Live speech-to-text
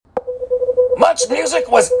Much Music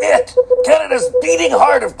was it, Canada's beating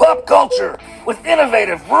heart of pop culture, with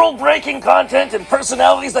innovative, world-breaking content and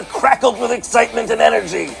personalities that crackled with excitement and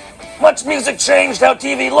energy. Much Music changed how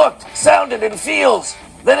TV looked, sounded, and feels.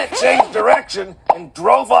 Then it changed direction and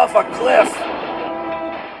drove off a cliff.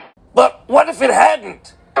 But what if it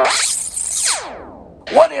hadn't?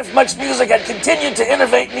 What if Much Music had continued to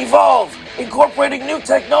innovate and evolve, incorporating new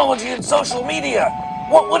technology and social media?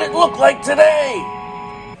 What would it look like today?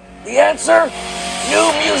 The answer?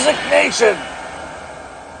 NewMusicNation.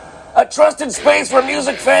 A trusted space where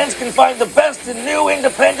music fans can find the best in new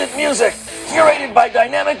independent music, curated by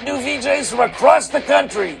dynamic new VJs from across the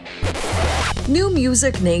country.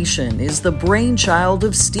 NewMusicNation is the brainchild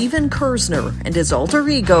of Stephen Kerzner and his alter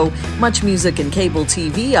ego, Much Music and cable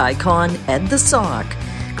TV icon Ed the Sock.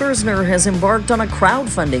 Kerzner has embarked on a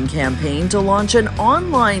crowdfunding campaign to launch an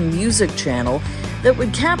online music channel that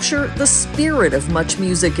would capture the spirit of Much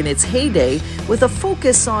Music in its heyday with a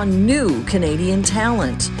focus on new Canadian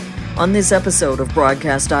talent. On this episode of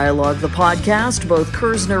Broadcast Dialogue, the podcast, both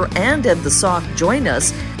Kerzner and Ed the Sock join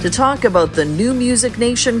us to talk about the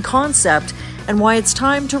NewMusicNation concept and why it's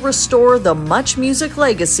time to restore the Much Music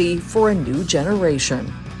legacy for a new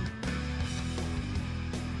generation.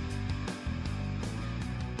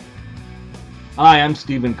 Hi, I'm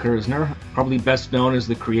Stephen Kerzner, probably best known as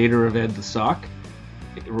the creator of Ed the Sock,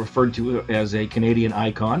 referred to as a Canadian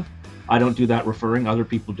icon. I don't do that referring, other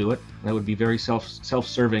people do it. That would be very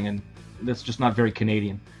self-serving, and that's just not very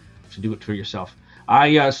Canadian to do it for yourself.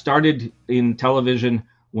 I started in television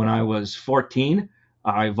when I was 14.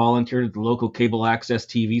 I volunteered at the local cable access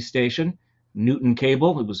TV station, Newton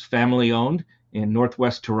Cable. It was family owned in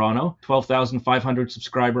northwest Toronto, 12,500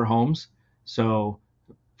 subscriber homes, so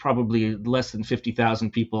probably less than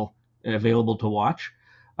 50,000 people available to watch.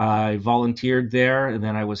 I volunteered there, and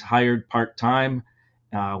then I was hired part-time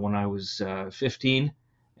when I was 15,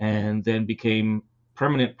 and then became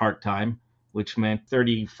permanent part-time, which meant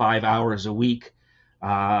 35 hours a week.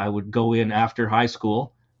 I would go in after high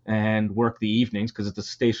school and work the evenings because the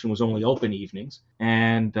station was only open evenings.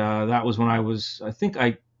 And that was when I was,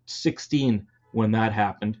 16 when that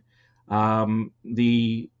happened.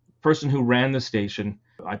 The person who ran the station,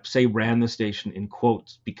 I say ran the station in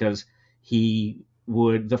quotes because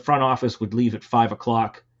the front office would leave at 5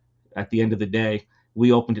 o'clock at the end of the day.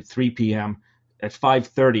 We opened at 3 p.m. At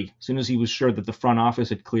 5:30, as soon as he was sure that the front office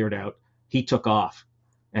had cleared out, he took off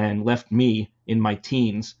and left me in my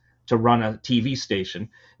teens to run a TV station.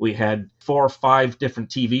 We had 4 or 5 different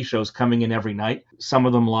TV shows coming in every night, some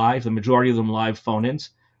of them live, the majority of them live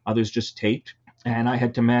phone-ins, others just taped. And I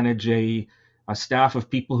had to manage a staff of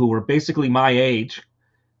people who were basically my age.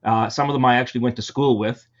 Some of them I actually went to school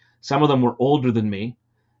with. Some of them were older than me.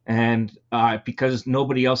 And because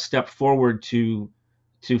nobody else stepped forward to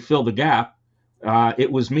fill the gap,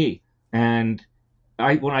 it was me. And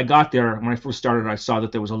when I got there, when I first started, I saw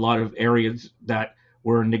that there was a lot of areas that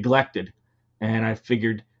were neglected. And I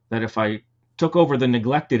figured that if I took over the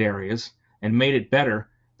neglected areas and made it better,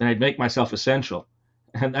 then I'd make myself essential.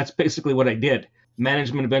 And that's basically what I did.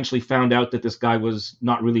 Management eventually found out that this guy was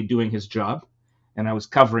not really doing his job, and I was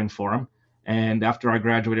covering for him. And after I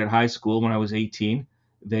graduated high school when I was 18,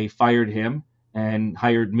 they fired him and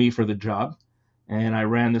hired me for the job. And I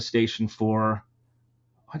ran the station for,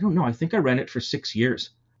 I think I ran it for 6 years.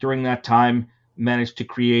 During that time, managed to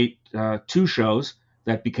create 2 shows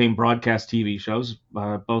that became broadcast TV shows,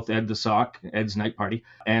 both Ed the Sock, Ed's Night Party,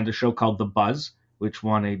 and a show called The Buzz, which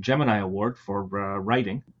won a Gemini Award for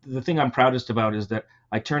writing. The thing I'm proudest about is that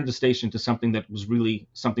I turned the station to something that was really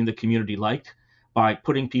something the community liked by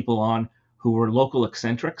putting people on who were local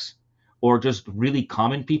eccentrics or just really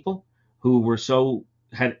common people who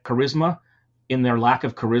had charisma in their lack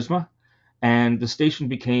of charisma. And the station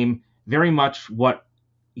became very much what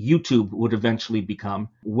YouTube would eventually become,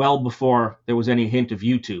 well before there was any hint of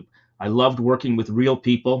YouTube. I loved working with real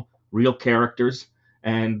people, real characters,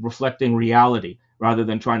 and reflecting reality rather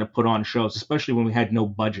than trying to put on shows, especially when we had no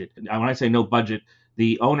budget. And when I say no budget,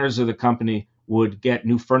 the owners of the company would get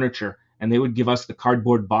new furniture and they would give us the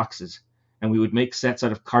cardboard boxes, and we would make sets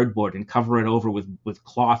out of cardboard and cover it over with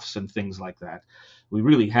cloths and things like that. We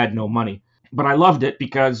really had no money. But I loved it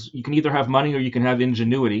because you can either have money or you can have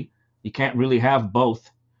ingenuity. You can't really have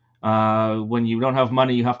both. When you don't have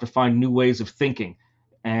money, you have to find new ways of thinking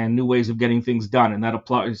and new ways of getting things done. And that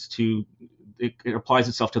applies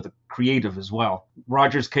itself to the creative as well.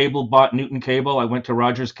 Rogers Cable bought Newton Cable. I went to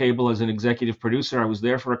Rogers Cable as an executive producer. I was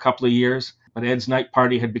there for a couple of years, but Ed's Night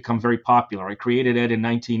Party had become very popular. I created Ed in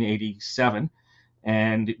 1987,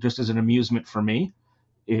 and just as an amusement for me.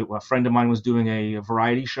 A friend of mine was doing a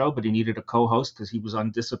variety show, but he needed a co-host because he was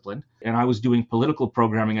undisciplined. And I was doing political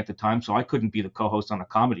programming at the time, so I couldn't be the co-host on a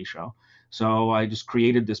comedy show. So I just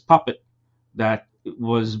created this puppet that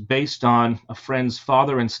was based on a friend's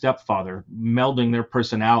father and stepfather, melding their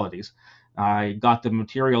personalities. I got the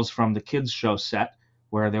materials from the kids' show set,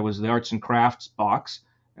 where there was the arts and crafts box,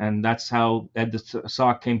 and that's how Ed the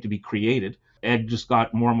Sock came to be created. Ed just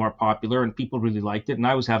got more and more popular, and people really liked it, and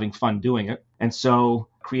I was having fun doing it. And so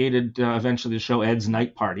created eventually the show Ed's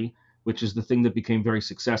Night Party, which is the thing that became very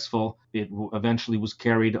successful. It eventually was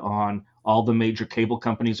carried on all the major cable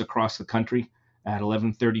companies across the country at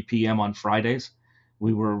 11:30 p.m. on Fridays.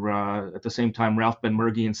 We were, at the same time, Ralph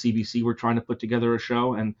Benmergui and CBC were trying to put together a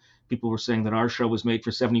show, and people were saying that our show was made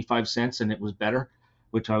for 75 cents and it was better,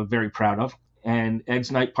 which I'm very proud of. And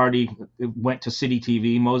Ed's Night Party went to City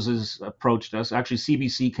TV. Moses approached us. Actually,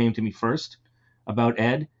 CBC came to me first about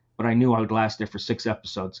Ed, but I knew I would last there for 6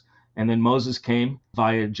 episodes. And then Moses came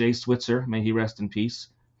via Jay Switzer, may he rest in peace,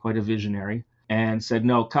 quite a visionary, and said,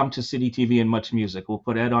 no, come to City TV and Much Music. We'll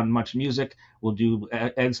put Ed on Much Music. We'll do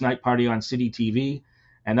Ed's Night Party on City TV.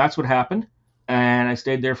 And that's what happened. And I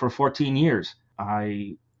stayed there for 14 years.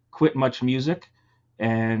 I quit Much Music.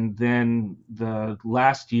 And then the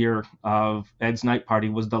last year of Ed's Night Party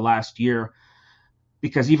was the last year,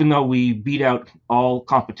 because even though we beat out all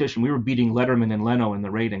competition, we were beating Letterman and Leno in the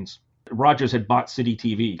ratings. Rogers had bought City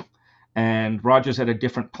TV, and Rogers had a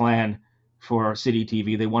different plan for City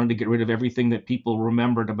TV. They wanted to get rid of everything that people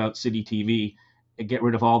remembered about City TV and get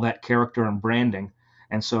rid of all that character and branding.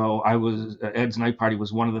 And so Ed's Night Party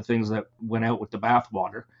was one of the things that went out with the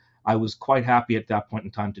bathwater. I was quite happy at that point in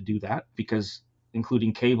time to do that, because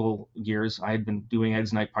including cable years, I had been doing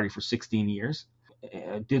Ed's Night Party for 16 years.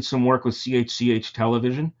 Did some work with CHCH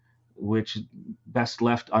Television, which best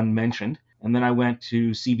left unmentioned. And then I went to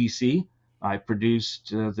CBC. I produced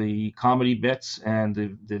the comedy bits and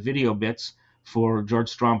the video bits for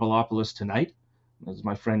George Stroumboulopoulos Tonight. That was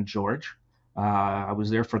my friend George. I was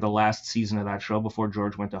there for the last season of that show before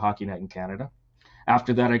George went to Hockey Night in Canada.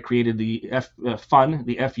 After that, I created the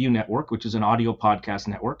FU Network, which is an audio podcast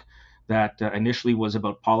network that initially was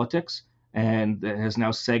about politics and has now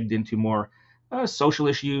segged into more social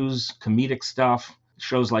issues, comedic stuff,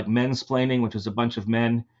 shows like Mensplaining, which is a bunch of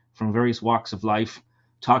men from various walks of life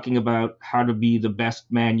talking about how to be the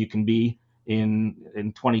best man you can be in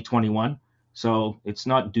 2021. So it's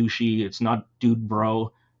not douchey, it's not dude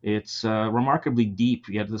bro, it's remarkably deep,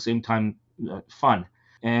 yet at the same time fun.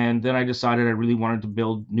 And then I decided I really wanted to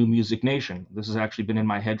build NewMusicNation. This has actually been in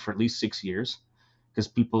my head for at least 6 years, because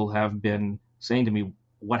people have been saying to me,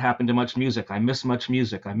 what happened to Much Music? I miss Much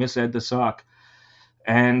Music. I miss Ed the Sock.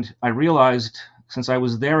 And I realized, since I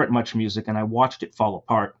was there at Much Music and I watched it fall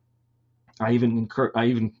apart, I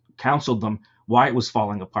even counseled them why it was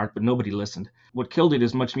falling apart, but nobody listened. What killed it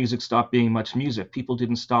is Much Music stopped being Much Music. People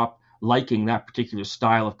didn't stop liking that particular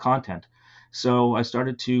style of content. So I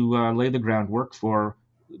started to lay the groundwork for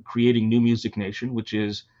creating NewMusicNation, which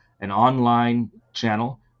is an online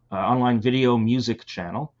channel, online video music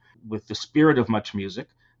channel with the spirit of Much Music,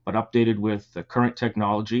 but updated with the current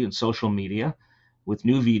technology and social media, with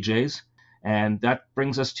new VJs. And that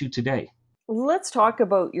brings us to today. Let's talk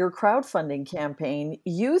about your crowdfunding campaign.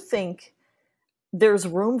 You think there's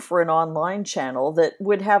room for an online channel that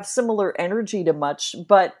would have similar energy to Much,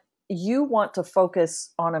 but you want to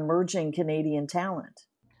focus on emerging Canadian talent.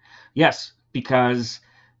 Yes, because,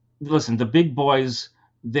 listen, the big boys,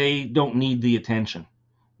 they don't need the attention.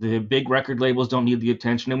 The big record labels don't need the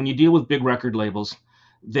attention. And when you deal with big record labels,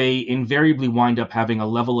 they invariably wind up having a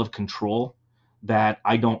level of control that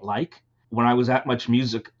I don't like. When I was at Much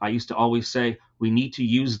Music, I used to always say, we need to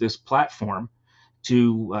use this platform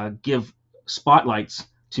to give spotlights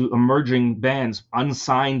to emerging bands,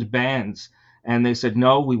 unsigned bands. And they said,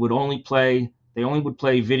 no, they only would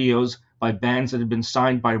play videos by bands that had been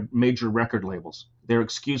signed by major record labels. Their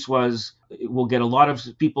excuse was, we'll get a lot of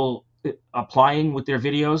people applying with their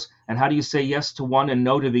videos, and how do you say yes to one and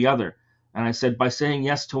no to the other? And I said, by saying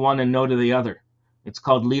yes to one and no to the other. It's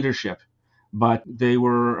called leadership. But they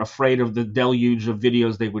were afraid of the deluge of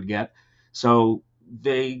videos they would get. So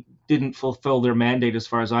they didn't fulfill their mandate, as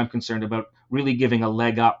far as I'm concerned, about really giving a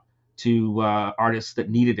leg up to artists that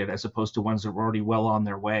needed it, as opposed to ones that were already well on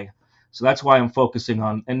their way. So that's why I'm focusing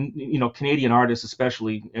on, and Canadian artists,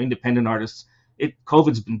 especially independent artists,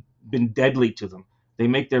 COVID's been deadly to them. They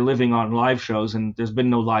make their living on live shows, and there's been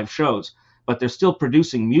no live shows, but they're still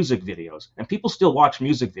producing music videos, and people still watch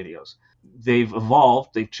music videos. They've evolved,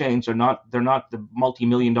 they've changed. They're not the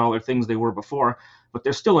multi-million-dollar things they were before, but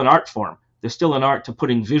they're still an art form. They're still an art to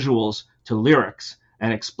putting visuals to lyrics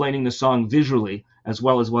and explaining the song visually as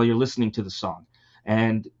well as while you're listening to the song.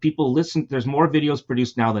 And people listen, there's more videos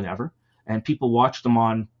produced now than ever, and people watch them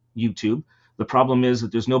on YouTube. The problem is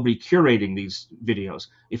that there's nobody curating these videos.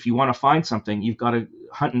 If you want to find something, you've got to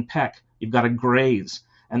hunt and peck, you've got to graze.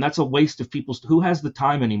 And that's a waste of people's, who has the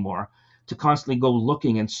time anymore to constantly go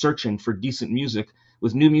looking and searching for decent music?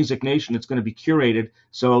 With NewMusicNation, it's going to be curated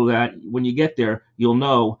so that when you get there, you'll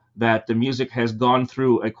know that the music has gone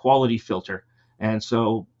through a quality filter. And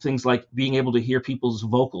so things like being able to hear people's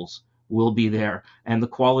vocals will be there, and the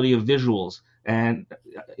quality of visuals, and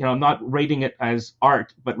not rating it as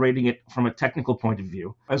art, but rating it from a technical point of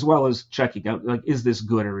view, as well as checking out, like, is this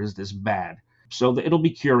good or is this bad? So it'll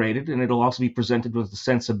be curated, and it'll also be presented with the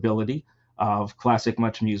sensibility of classic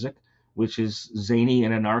Much Music, which is zany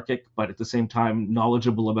and anarchic, but at the same time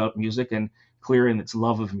knowledgeable about music and clear in its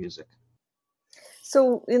love of music.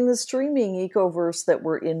 So in the streaming ecoverse that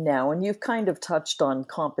we're in now, and you've kind of touched on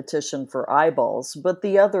competition for eyeballs, but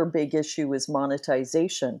the other big issue is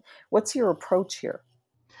monetization. What's your approach here?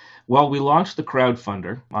 Well, we launched the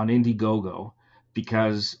crowdfunder on Indiegogo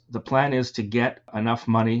because the plan is to get enough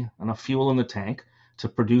money, enough fuel in the tank to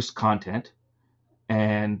produce content,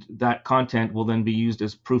 and that content will then be used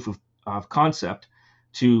as proof of concept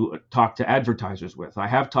to talk to advertisers with. I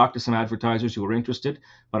have talked to some advertisers who are interested,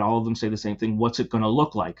 but all of them say the same thing: what's it going to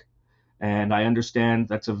look like? And I understand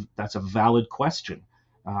that's a valid question.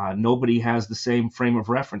 Nobody has the same frame of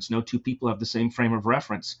reference. No two people have the same frame of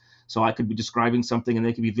reference. So I could be describing something and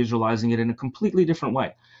they could be visualizing it in a completely different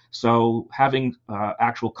way. So having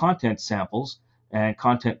actual content samples and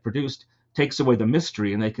content produced takes away the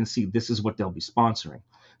mystery, and they can see this is what they'll be sponsoring.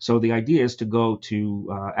 So the idea is to go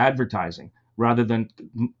to advertising rather than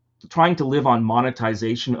trying to live on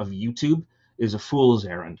monetization of YouTube is a fool's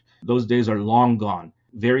errand. Those days are long gone.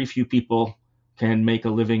 Very few people can make a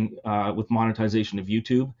living with monetization of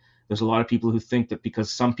YouTube. There's a lot of people who think that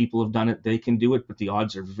because some people have done it, they can do it, but the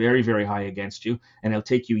odds are very, very high against you, and it'll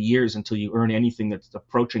take you years until you earn anything that's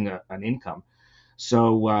approaching an income.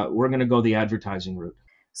 So we're going to go the advertising route.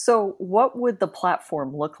 So what would the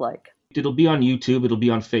platform look like? It'll be on YouTube, it'll be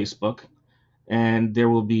on Facebook, and there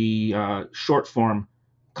will be short form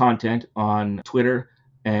content on Twitter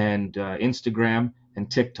and Instagram and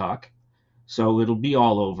TikTok. So it'll be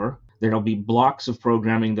all over. There'll be blocks of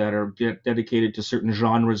programming that are dedicated to certain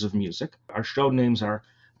genres of music. Our show names are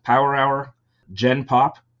Power Hour, Gen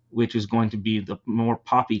Pop, which is going to be the more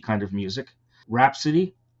poppy kind of music,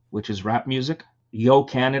 Rhapsody, which is rap music, Yo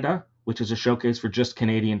Canada, which is a showcase for just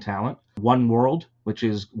Canadian talent, One World, which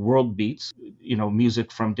is world beats,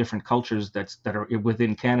 music from different cultures that are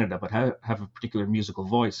within Canada but have a particular musical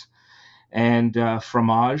voice, and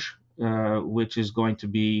Fromage, which is going to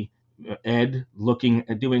be Ed looking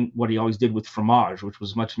at doing what he always did with Fromage, which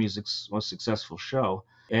was Much Music's most successful show.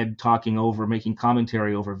 Ed making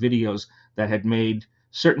commentary over videos that had made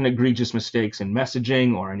certain egregious mistakes in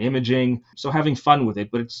messaging or in imaging. So having fun with it,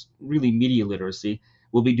 but it's really media literacy.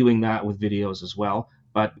 We'll be doing that with videos as well,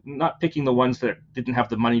 but not picking the ones that didn't have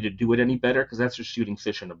the money to do it any better, because that's just shooting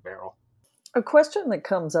fish in a barrel. A question that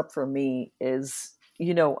comes up for me is,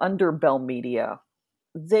 under Bell Media,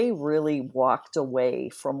 they really walked away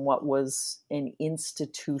from what was an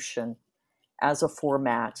institution as a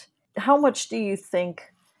format. How much do you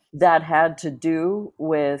think that had to do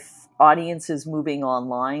with audiences moving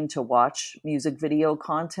online to watch music video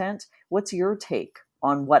content? What's your take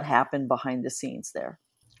on what happened behind the scenes there?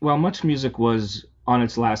 Well, Much Music was on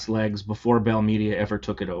its last legs before Bell Media ever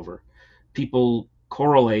took it over. People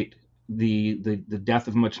correlate the death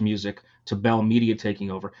of Much Music to Bell Media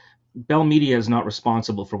taking over. Bell Media is not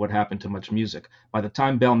responsible for what happened to Much Music. By the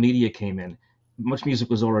time Bell Media came in, Much Music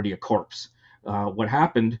was already a corpse. What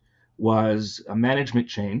happened was a management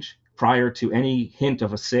change prior to any hint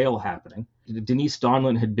of a sale happening. Denise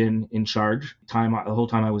Donlin had been in charge the whole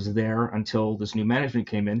time I was there until this new management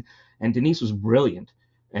came in, and Denise was brilliant.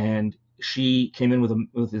 And she came in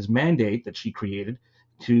with this mandate that she created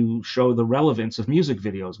to show the relevance of music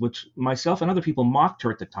videos, which myself and other people mocked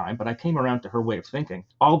her at the time, but I came around to her way of thinking.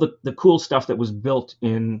 All the cool stuff that was built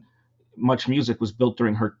in Much Music was built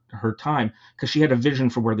during her time, because she had a vision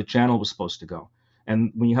for where the channel was supposed to go.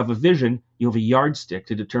 And when you have a vision, you have a yardstick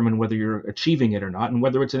to determine whether you're achieving it or not, and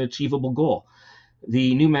whether it's an achievable goal.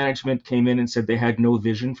 The new management came in and said they had no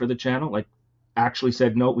vision for the channel, actually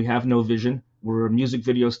said, no, we have no vision. We're a music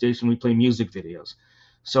video station. We play music videos.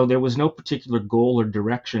 So there was no particular goal or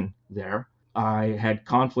direction there. I had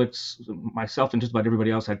conflicts, myself and just about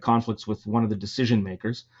everybody else had conflicts with one of the decision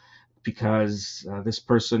makers, because this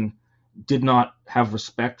person did not have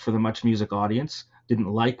respect for the Much Music audience,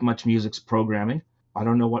 didn't like Much Music's programming. I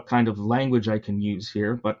don't know what kind of language I can use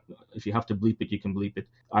here, but if you have to bleep it, you can bleep it.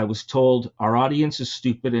 I was told our audience is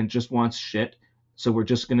stupid and just wants shit, so we're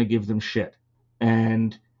just going to give them shit.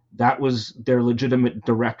 And that was their legitimate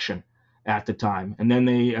direction at the time. And then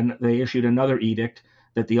they issued another edict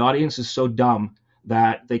that the audience is so dumb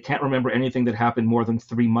that they can't remember anything that happened more than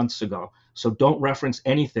 3 months ago. So don't reference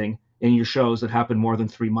anything in your shows that happened more than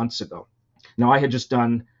 3 months ago. Now, I had just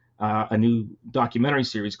done a new documentary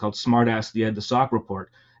series called Smartass the Ed the Sock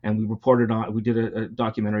Report, and we did a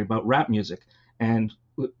documentary about rap music, and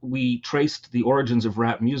we traced the origins of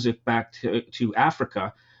rap music back to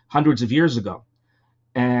Africa hundreds of years ago.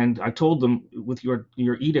 And I told them, with your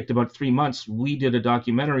edict about 3 months, we did a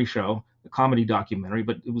documentary show, a comedy documentary,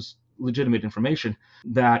 but it was legitimate information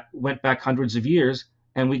that went back hundreds of years,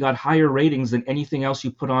 and we got higher ratings than anything else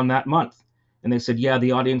you put on that month. And they said, yeah,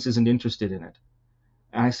 the audience isn't interested in it.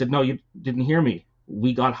 And I said, no, you didn't hear me.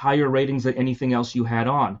 We got higher ratings than anything else you had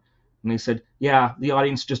on. And they said, yeah, the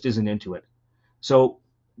audience just isn't into it. So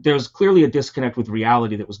there's clearly a disconnect with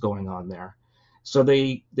reality that was going on there. So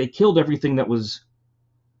they killed everything that was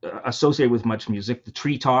associated with Much Music. The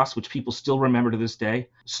tree toss, which people still remember to this day.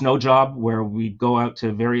 Snow job, where we'd go out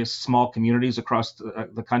to various small communities across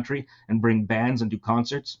the country and bring bands and do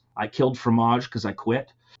concerts. I killed Fromage because I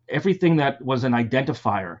quit. Everything that was an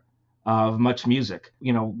identifier of Much Music,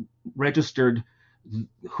 registered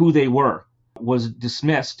who they were, was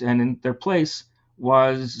dismissed, and in their place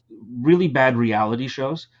was really bad reality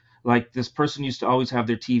shows. Like, this person used to always have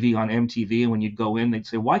their TV on MTV, and when you'd go in, they'd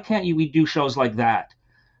say, why can't we do shows like that?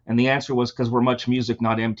 And the answer was, because we're Much Music,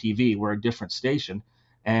 not MTV. We're a different station.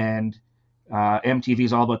 And MTV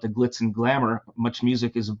is all about the glitz and glamour. Much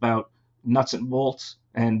Music is about nuts and bolts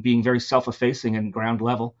and being very self-effacing and ground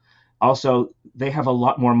level. Also, they have a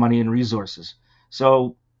lot more money and resources.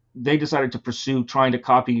 So they decided to pursue trying to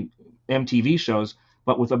copy MTV shows,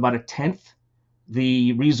 but with about a tenth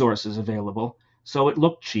the resources available. So it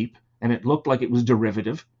looked cheap, and it looked like it was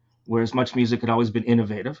derivative, whereas Much Music had always been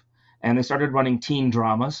innovative. And they started running teen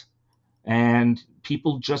dramas, and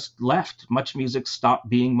people just left. Much Music stopped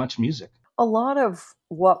being Much Music. A lot of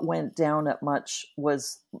what went down at Much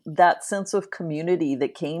was that sense of community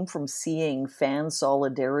that came from seeing fan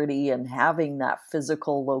solidarity and having that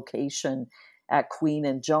physical location at Queen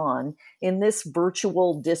and John. In this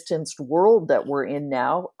virtual distanced world that we're in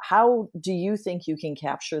now, how do you think you can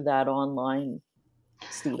capture that online,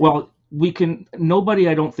 Stephen? Well, nobody,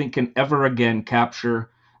 I don't think, can ever again capture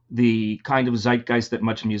the kind of zeitgeist that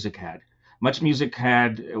Much Music had. Much Music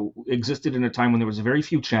had existed in a time when there was very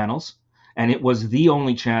few channels, and it was the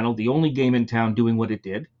only channel, the only game in town doing what it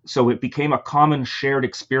did. So it became a common shared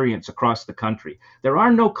experience across the country. There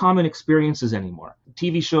are no common experiences anymore.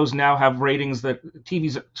 TV shows now have ratings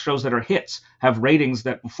TV shows that are hits have ratings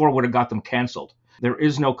that before would have got them canceled. There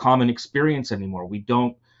is no common experience anymore. We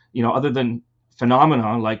don't, other than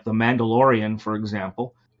phenomena like The Mandalorian, for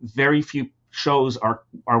example, very few shows are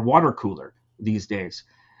water cooler these days.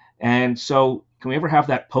 And so can we ever have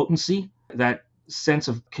that potency, that sense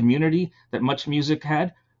of community that Much Music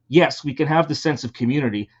had? Yes, we can have the sense of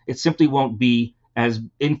community. It simply won't be as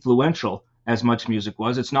influential as Much Music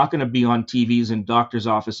was. It's not going to be on TVs and doctors'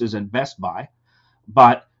 offices and Best Buy,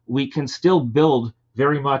 but we can still build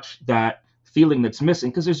very much that feeling that's missing,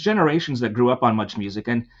 because there's generations that grew up on Much Music,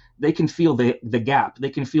 and they can feel the gap. They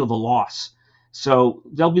can feel the loss. So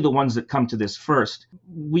they'll be the ones that come to this first.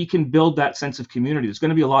 We can build that sense of community. There's going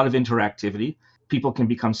to be a lot of interactivity. People can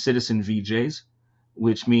become citizen VJs,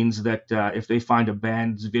 which means that if they find a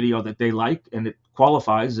band's video that they like and it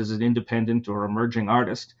qualifies as an independent or emerging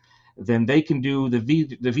artist, then they can do the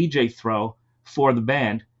VJ throw for the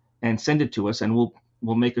band and send it to us, and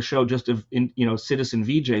we'll make a show just of citizen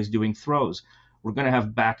VJs doing throws. We're going to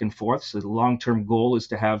have back and forth. So the long-term goal is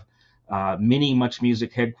to have mini Much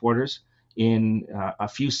Music headquarters in a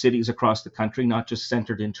few cities across the country, not just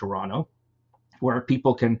centered in Toronto, where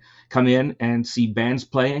people can come in and see bands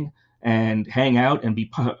playing and hang out and be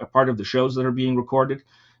a part of the shows that are being recorded.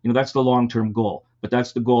 That's the long-term goal, but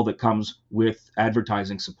that's the goal that comes with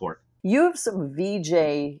advertising support. You have some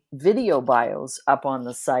VJ video bios up on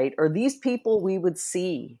the site. Are these people we would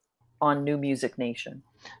see on NewMusicNation?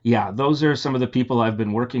 Yeah, those are some of the people I've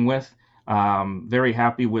been working with. Very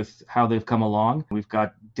happy with how they've come along. We've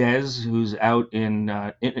got Des, who's out in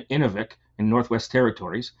Inuvik in Northwest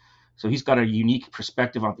Territories. So he's got a unique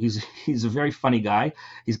perspective on. He's a very funny guy.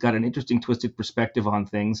 He's got an interesting, twisted perspective on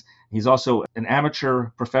things. He's also an amateur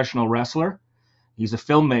professional wrestler. He's a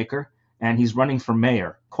filmmaker, and he's running for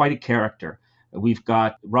mayor. Quite a character. We've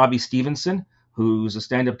got Robbie Stevenson, who's a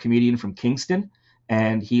stand-up comedian from Kingston,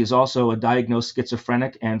 and he is also a diagnosed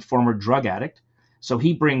schizophrenic and former drug addict. So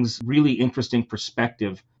he brings really interesting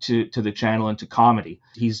perspective to the channel and to comedy.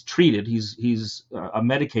 He's treated, he's a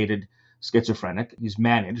medicated schizophrenic. He's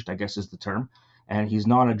managed, I guess is the term, and he's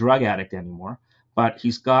not a drug addict anymore. But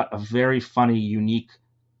he's got a very funny, unique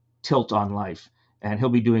tilt on life, and he'll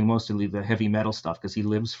be doing mostly the heavy metal stuff because he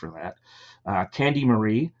lives for that. Candy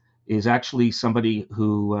Marie is actually somebody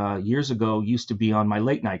who years ago used to be on my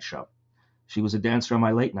late night show. She was a dancer on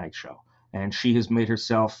my late night show, and she has made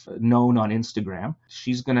herself known on Instagram.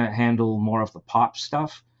 She's going to handle more of the pop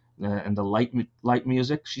stuff and the light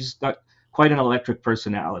music. She's got quite an electric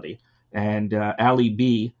personality. And Ali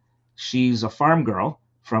B, she's a farm girl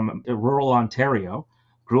from rural Ontario,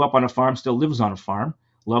 grew up on a farm, still lives on a farm,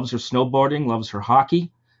 loves her snowboarding, loves her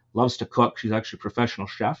hockey, loves to cook. She's actually a professional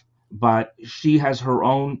chef. But she has her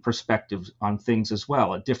own perspective on things as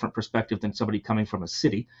well, a different perspective than somebody coming from a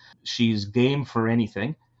city. She's game for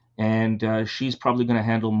anything, and she's probably going to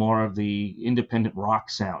handle more of the independent rock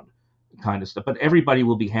sound kind of stuff. But everybody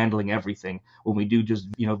will be handling everything when we do just,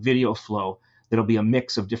 video flow. There'll be a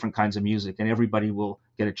mix of different kinds of music, and everybody will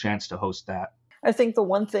get a chance to host that. I think the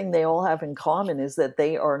one thing they all have in common is that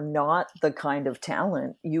they are not the kind of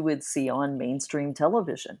talent you would see on mainstream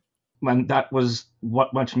television. And that was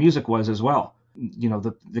what Much Music was as well.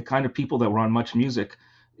 The kind of people that were on Much Music,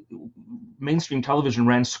 mainstream television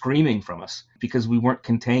ran screaming from us because we weren't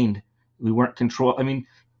contained. We weren't controlled. I mean,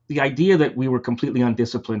 the idea that we were completely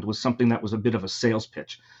undisciplined was something that was a bit of a sales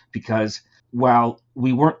pitch, because while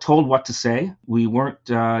we weren't told what to say, we weren't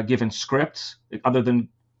given scripts other than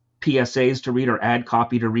PSAs to read or ad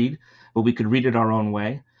copy to read, but we could read it our own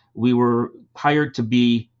way. We were hired to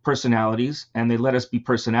be personalities, and they let us be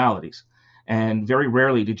personalities. And very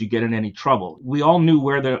rarely did you get in any trouble. We all knew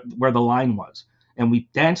where the line was, and we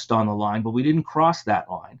danced on the line, but we didn't cross that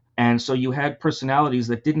line. And so you had personalities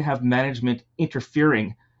that didn't have management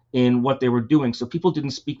interfering in what they were doing. So people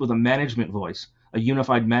didn't speak with a management voice, a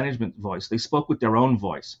unified management voice. They spoke with their own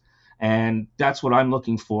voice. And that's what I'm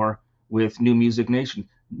looking for with NewMusicNation.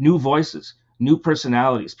 New voices, new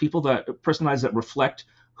personalities, personalities that reflect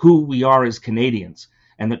who we are as Canadians,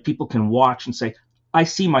 and that people can watch and say, I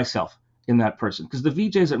see myself in that person. Because the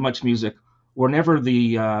VJs at Much Music were never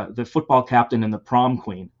the football captain and the prom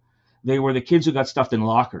queen. They were the kids who got stuffed in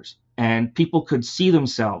lockers. And people could see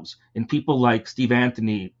themselves in people like Steve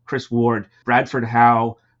Anthony, Chris Ward, Bradford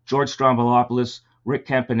Howe, George Stroumboulopoulos, Rick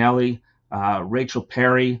Campanelli, Rachel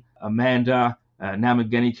Perry, Amanda,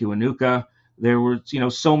 Namageni Kiwanuka. There were,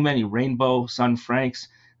 so many, Rainbow, Sun Franks.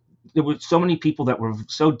 There were so many people that were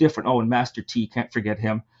so different. Oh, and Master T, can't forget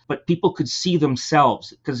him. But people could see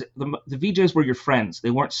themselves, because the VJs were your friends. They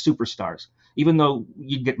weren't superstars. Even though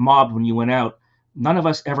you'd get mobbed when you went out, none of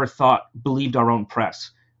us ever believed our own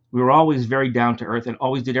press. We were always very down to earth and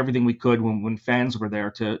always did everything we could when fans were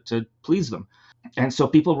there to please them. And so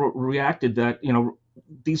people reacted that,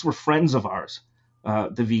 these were friends of ours,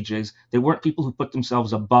 the VJs. They weren't people who put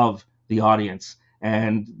themselves above the audience.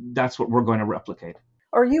 And that's what we're going to replicate.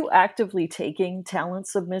 Are you actively taking talent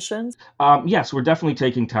submissions? Yes, we're definitely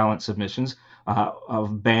taking talent submissions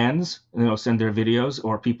of bands, send their videos,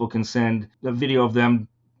 or people can send a video of them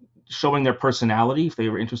showing their personality if they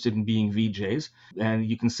were interested in being VJs. And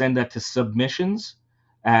you can send that to submissions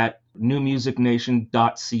at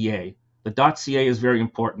newmusicnation.ca. The .ca is very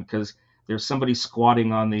important because there's somebody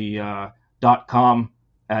squatting on the .com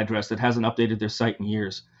address that hasn't updated their site in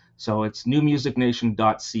years. So it's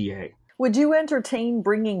newmusicnation.ca. Would you entertain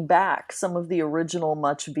bringing back some of the original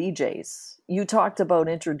Much VJs? You talked about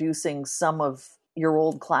introducing some of your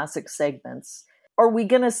old classic segments. Are we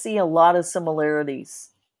going to see a lot of similarities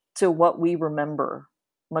to what we remember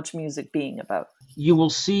Much Music being about? You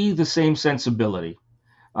will see the same sensibility.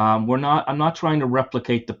 I'm not trying to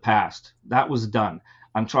replicate the past. That was done.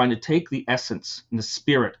 I'm trying to take the essence and the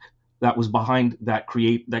spirit that was behind that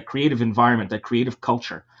creative environment, that creative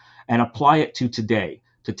culture, and apply it to today.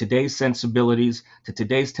 To today's sensibilities, to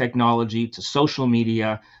today's technology, to social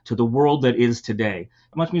media, to the world that is today.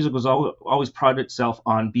 Much Music was always prided itself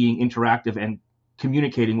on being interactive and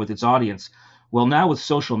communicating with its audience. Well, now with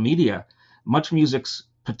social media, Much Music's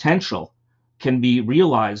potential can be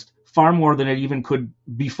realized far more than it even could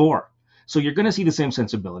before. So you're going to see the same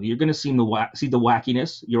sensibility. You're going to see the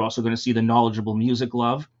wackiness. You're also going to see the knowledgeable music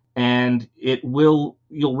love, and you'll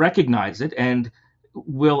recognize it. And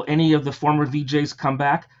will any of the former VJs come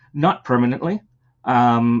back? Not permanently,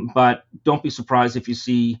 but don't be surprised if you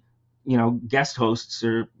see, guest hosts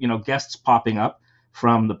or, guests popping up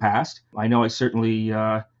from the past. I know I certainly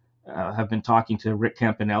have been talking to Rick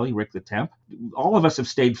Campanelli, Rick the Temp. All of us have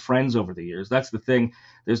stayed friends over the years. That's the thing.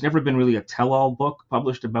 There's never been really a tell-all book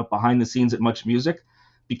published about behind the scenes at Much Music,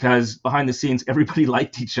 because behind the scenes, everybody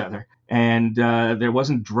liked each other. And there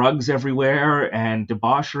wasn't drugs everywhere and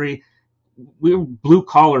debauchery. We were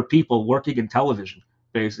blue-collar people working in television,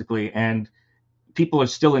 basically. And people are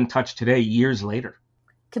still in touch today, years later.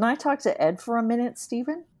 Can I talk to Ed for a minute,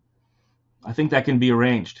 Stephen? I think that can be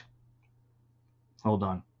arranged. Hold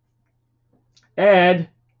on. Ed?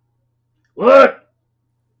 What?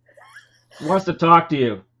 He wants to talk to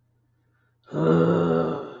you.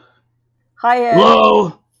 Hi, Ed.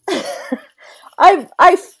 Hello?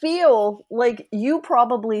 I feel like you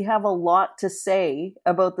probably have a lot to say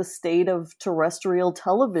about the state of terrestrial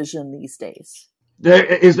television these days.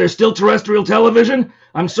 Is there still terrestrial television?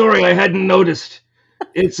 I'm sorry, I hadn't noticed.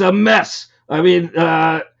 It's a mess. I mean,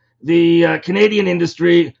 the Canadian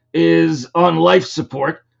industry is on life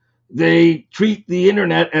support. They treat the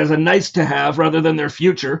internet as a nice to have rather than their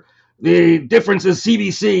future. The difference is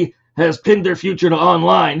CBC has pinned their future to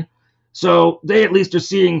online. So they at least are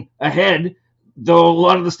seeing ahead, though a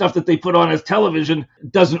lot of the stuff that they put on as television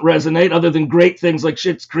doesn't resonate, other than great things like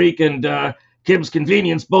Schitt's Creek and Kim's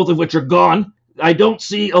Convenience, both of which are gone. I don't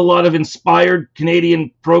see a lot of inspired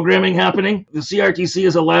Canadian programming happening. The CRTC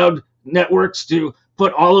has allowed networks to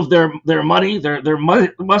put all of their money, their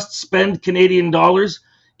must-spend Canadian dollars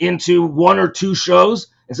into one or two shows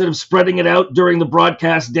instead of spreading it out during the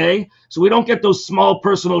broadcast day. So we don't get those small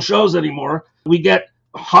personal shows anymore. We get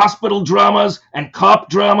hospital dramas and cop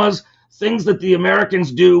dramas, things that the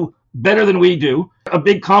Americans do better than we do. A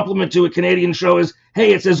big compliment to a Canadian show is,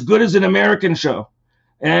 hey, it's as good as an American show.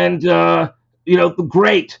 And,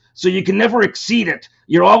 great. So you can never exceed it.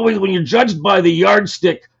 You're always, when you're judged by the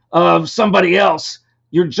yardstick of somebody else,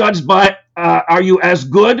 you're judged by, are you as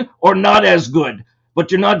good or not as good? But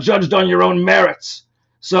you're not judged on your own merits.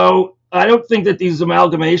 So I don't think that these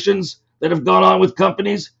amalgamations that have gone on with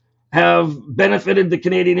companies have benefited the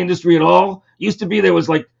Canadian industry at all. Used to be there was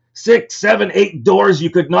like 6, 7, 8 doors you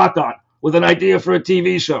could knock on with an idea for a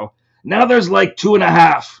TV show. Now there's like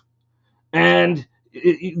 2.5. And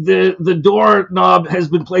the doorknob has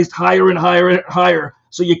been placed higher and higher and higher,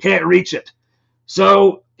 so you can't reach it.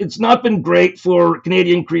 So it's not been great for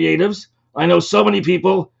Canadian creatives. I know so many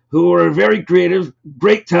people who are very creative,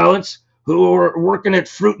 great talents, who are working at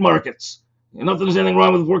fruit markets. And not that there's anything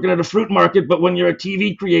wrong with working at a fruit market, but when you're a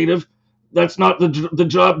TV creative, that's not the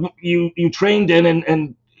job you trained in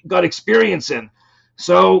and got experience in.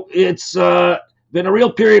 So it's been a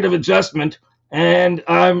real period of adjustment, and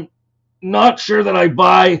I'm not sure that I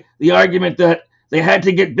buy the argument that they had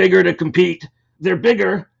to get bigger to compete. They're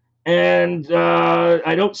bigger, and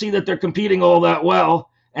I don't see that they're competing all that well.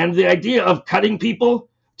 And the idea of cutting people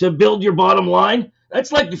to build your bottom line,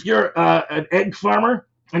 that's like if you're an egg farmer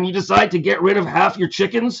and you decide to get rid of half your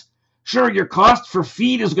chickens. Sure, your cost for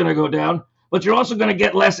feed is going to go down, but you're also going to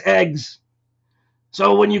get less eggs.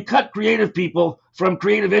 So when you cut creative people from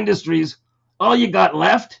creative industries, all you got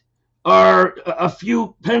left are a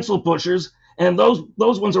few pencil pushers, and those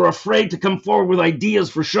ones are afraid to come forward with ideas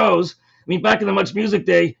for shows. I mean, back in the Much Music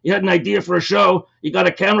day, you had an idea for a show, you got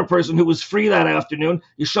a camera person who was free that afternoon,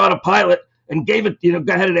 you shot a pilot and gave it,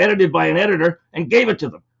 had it edited by an editor and gave it to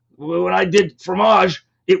them. When I did Fromage,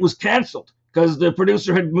 it was canceled because the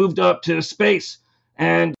producer had moved up to space,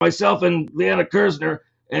 and myself and Leanna Kerzner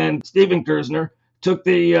and Stephen Kerzner took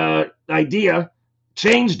the idea,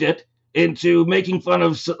 changed it into making fun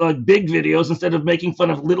of big videos instead of making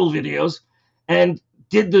fun of little videos, and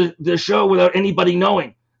did the show without anybody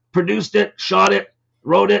knowing. Produced it, shot it,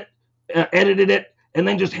 wrote it, edited it, and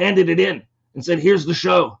then just handed it in and said, here's the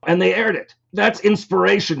show. And they aired it. That's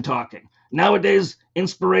inspiration talking. Nowadays,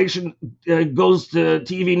 inspiration goes to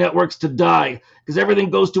TV networks to die because everything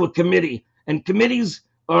goes to a committee. And committees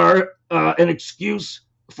are an excuse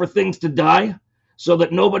for things to die so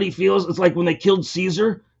that nobody feels. It's like when they killed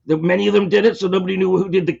Caesar, that many of them did it, so nobody knew who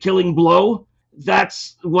did the killing blow.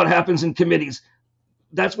 That's what happens in committees.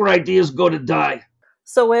 That's where ideas go to die.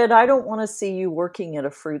 So, Ed, I don't want to see you working at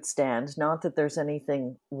a fruit stand. Not that there's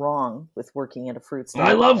anything wrong with working at a fruit stand.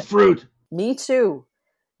 I love fruit. Me too.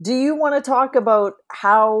 Do you want to talk about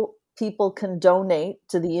how people can donate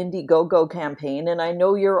to the Indiegogo campaign? And I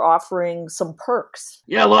know you're offering some perks.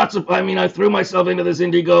 Yeah, I threw myself into this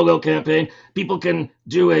Indiegogo campaign. People can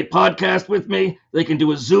do a podcast with me. They can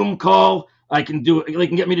do a Zoom call. They can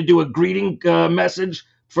get me to do a greeting message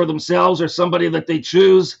for themselves or somebody that they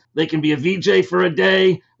choose. They can be a VJ for a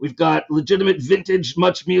day. We've got legitimate vintage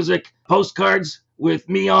Much Music postcards with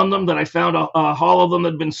me on them that I found a haul of them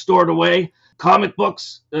that had been stored away. Comic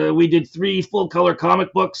books. We did 3 full-color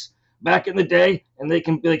comic books back in the day, and they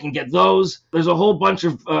can get those. There's a whole bunch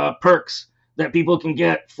of perks that people can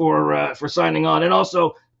get for signing on, and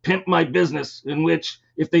also pimp my business, in which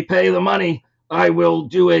if they pay the money, I will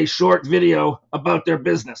do a short video about their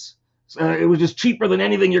business. It was just cheaper than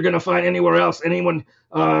anything you're going to find anywhere else. Anyone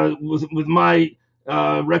with my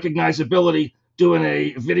recognizability doing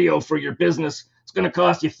a video for your business, it's going to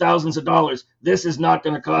cost you thousands of dollars. This is not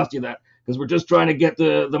going to cost you that, because we're just trying to get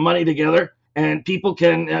the money together. And people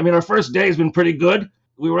can, I mean, our first day has been pretty good.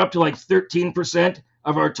 We were up to like 13%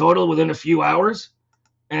 of our total within a few hours.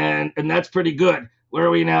 And that's pretty good. Where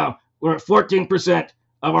are we now? We're at 14%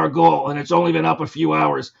 of our goal, and it's only been up a few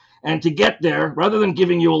hours. And to get there, rather than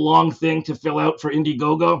giving you a long thing to fill out for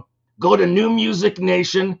Indiegogo, go to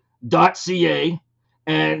NewMusicNation.ca,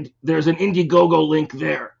 and there's an Indiegogo link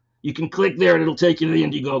there. You can click there, and it'll take you to the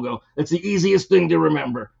Indiegogo. It's the easiest thing to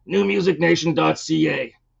remember.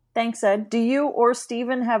 NewMusicNation.ca. Thanks, Ed. Do you or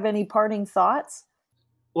Stephen have any parting thoughts?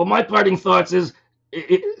 Well, my parting thoughts is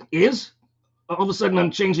all of a sudden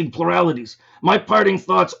I'm changing pluralities. My parting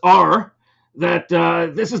thoughts are that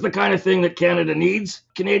this is the kind of thing that Canada needs.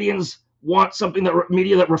 Canadians want something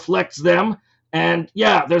media that reflects them. And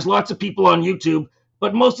yeah, there's lots of people on YouTube,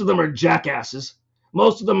 but most of them are jackasses.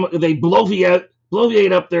 Most of them, they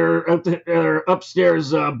bloviate up their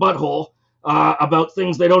upstairs butthole about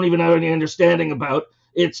things they don't even have any understanding about.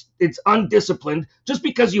 It's undisciplined. Just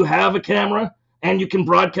because you have a camera and you can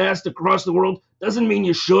broadcast across the world doesn't mean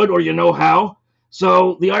you should or you know how.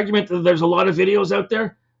 So the argument that there's a lot of videos out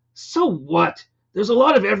there, so what? There's a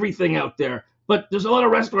lot of everything out there, but there's a lot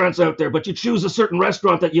of restaurants out there, but you choose a certain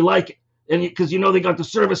restaurant that you like, and because you know they got the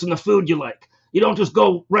service and the food you like. You don't just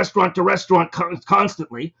go restaurant to restaurant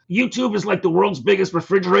constantly. YouTube is like the world's biggest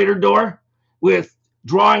refrigerator door with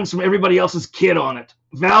drawings from everybody else's kid on it.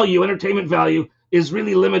 Entertainment value is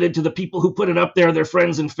really limited to the people who put it up there, their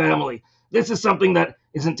friends and family. This is something that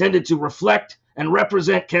is intended to reflect and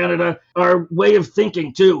represent Canada, our way of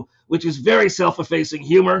thinking too, which is very self-effacing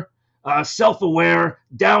humor, self-aware,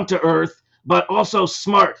 down-to-earth, but also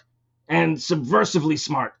smart and subversively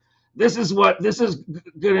smart. This is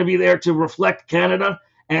going to be there to reflect Canada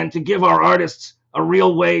and to give our artists a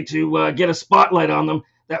real way to get a spotlight on them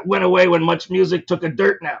that went away when Much Music took a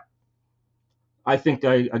dirt nap. I think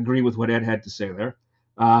I agree with what Ed had to say there,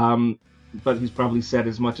 but he's probably said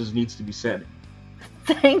as much as needs to be said.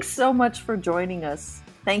 Thanks so much for joining us.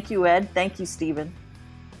 Thank you, Ed. Thank you, Stephen.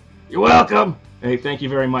 You're welcome. Hey, thank you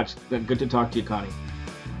very much. Good to talk to you, Connie.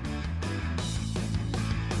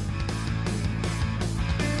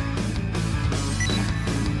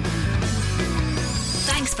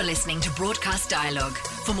 Thanks for listening to Broadcast Dialogue.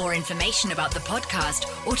 For more information about the podcast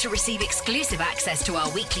or to receive exclusive access to our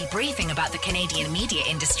weekly briefing about the Canadian media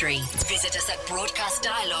industry, visit us at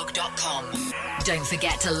broadcastdialogue.com. Don't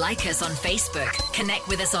forget to like us on Facebook, connect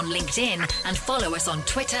with us on LinkedIn, and follow us on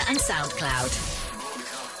Twitter and SoundCloud.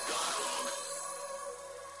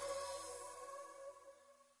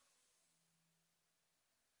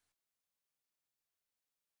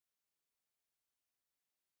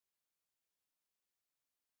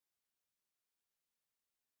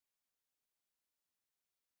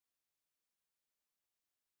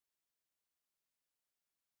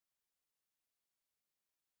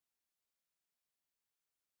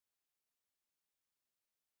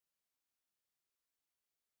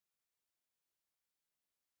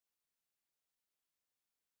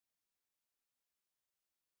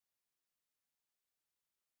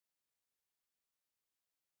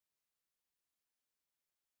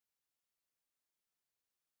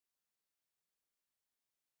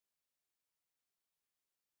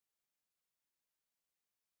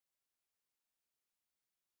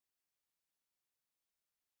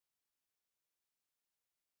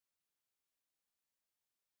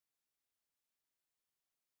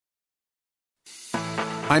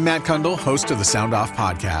 I'm Matt Kundle, host of the Sound Off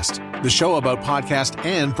Podcast, the show about podcast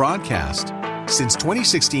and broadcast. Since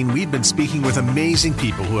 2016, we've been speaking with amazing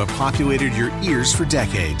people who have populated your ears for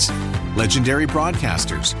decades. Legendary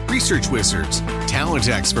broadcasters, research wizards, talent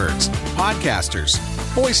experts, podcasters,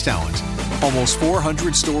 voice talent. Almost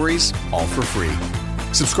 400 stories, all for free.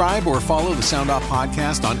 Subscribe or follow the Sound Off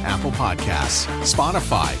Podcast on Apple Podcasts,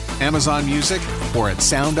 Spotify, Amazon Music, or at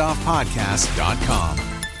soundoffpodcast.com.